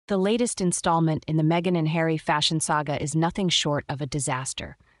The latest installment in the Meghan and Harry fashion saga is nothing short of a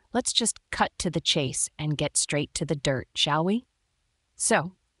disaster. Let's just cut to the chase and get straight to the dirt, shall we?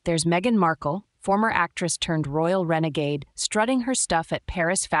 So, there's Meghan Markle, former actress turned royal renegade, strutting her stuff at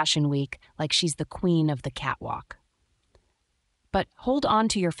Paris Fashion Week like she's the queen of the catwalk. But hold on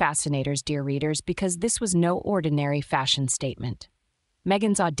to your fascinators, dear readers, because this was no ordinary fashion statement.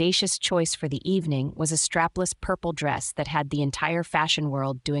 Meghan's audacious choice for the evening was a strapless purple dress that had the entire fashion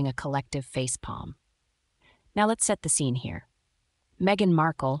world doing a collective facepalm. Now let's set the scene here. Meghan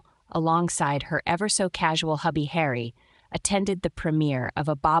Markle, alongside her ever-so-casual hubby Harry, attended the premiere of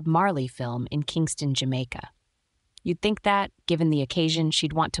a Bob Marley film in Kingston, Jamaica. You'd think that, given the occasion,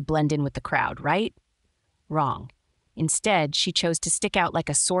 she'd want to blend in with the crowd, right? Wrong. Instead, she chose to stick out like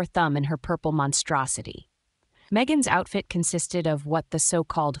a sore thumb in her purple monstrosity. Meghan's outfit consisted of what the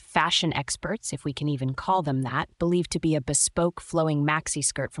so-called fashion experts, if we can even call them that, believe to be a bespoke flowing maxi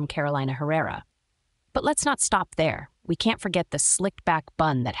skirt from Carolina Herrera. But let's not stop there. We can't forget the slicked-back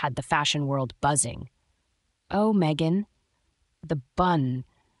bun that had the fashion world buzzing. Oh, Meghan, the bun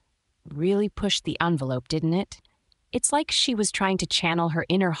really pushed the envelope, didn't it? It's like she was trying to channel her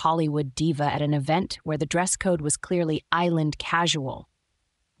inner Hollywood diva at an event where the dress code was clearly island casual.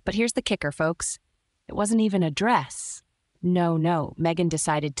 But here's the kicker, folks. It wasn't even a dress. No, Meghan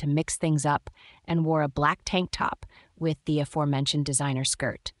decided to mix things up and wore a black tank top with the aforementioned designer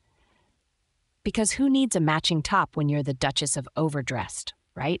skirt. Because who needs a matching top when you're the Duchess of Overdressed,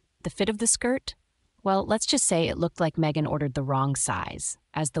 right? The fit of the skirt? Well, let's just say it looked like Meghan ordered the wrong size,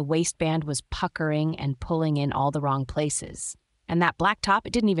 as the waistband was puckering and pulling in all the wrong places. And that black top,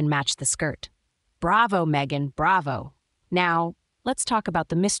 it didn't even match the skirt. Bravo, Meghan, bravo. Now, let's talk about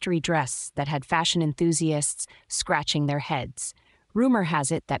the mystery dress that had fashion enthusiasts scratching their heads. Rumor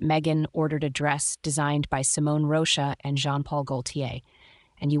has it that Meghan ordered a dress designed by Simone Rocha and Jean-Paul Gaultier.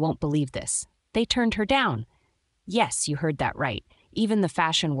 And you won't believe this. They turned her down. Yes, you heard that right. Even the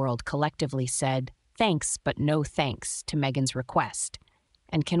fashion world collectively said, thanks, but no thanks to Meghan's request.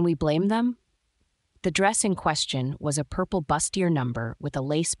 And can we blame them? The dress in question was a purple bustier number with a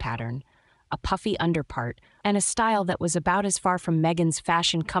lace pattern, a puffy underpart, and a style that was about as far from Meghan's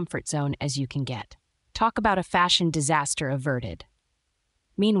fashion comfort zone as you can get. Talk about a fashion disaster averted.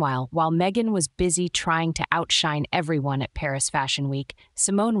 Meanwhile, while Meghan was busy trying to outshine everyone at Paris Fashion Week,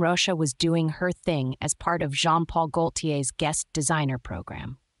 Simone Rocha was doing her thing as part of Jean-Paul Gaultier's guest designer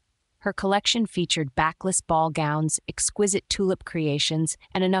program. Her collection featured backless ball gowns, exquisite tulip creations,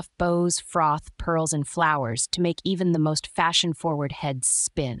 and enough bows, froth, pearls, and flowers to make even the most fashion-forward heads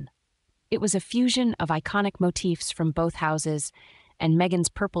spin. It was a fusion of iconic motifs from both houses, and Meghan's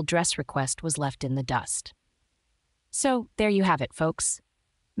purple dress request was left in the dust. So, there you have it, folks.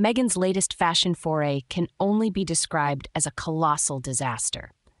 Meghan's latest fashion foray can only be described as a colossal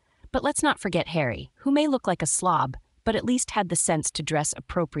disaster. But let's not forget Harry, who may look like a slob, but at least had the sense to dress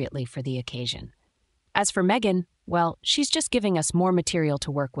appropriately for the occasion. As for Meghan, well, she's just giving us more material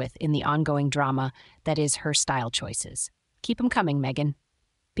to work with in the ongoing drama that is her style choices. Keep them coming, Meghan,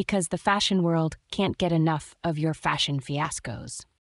 because the fashion world can't get enough of your fashion fiascos.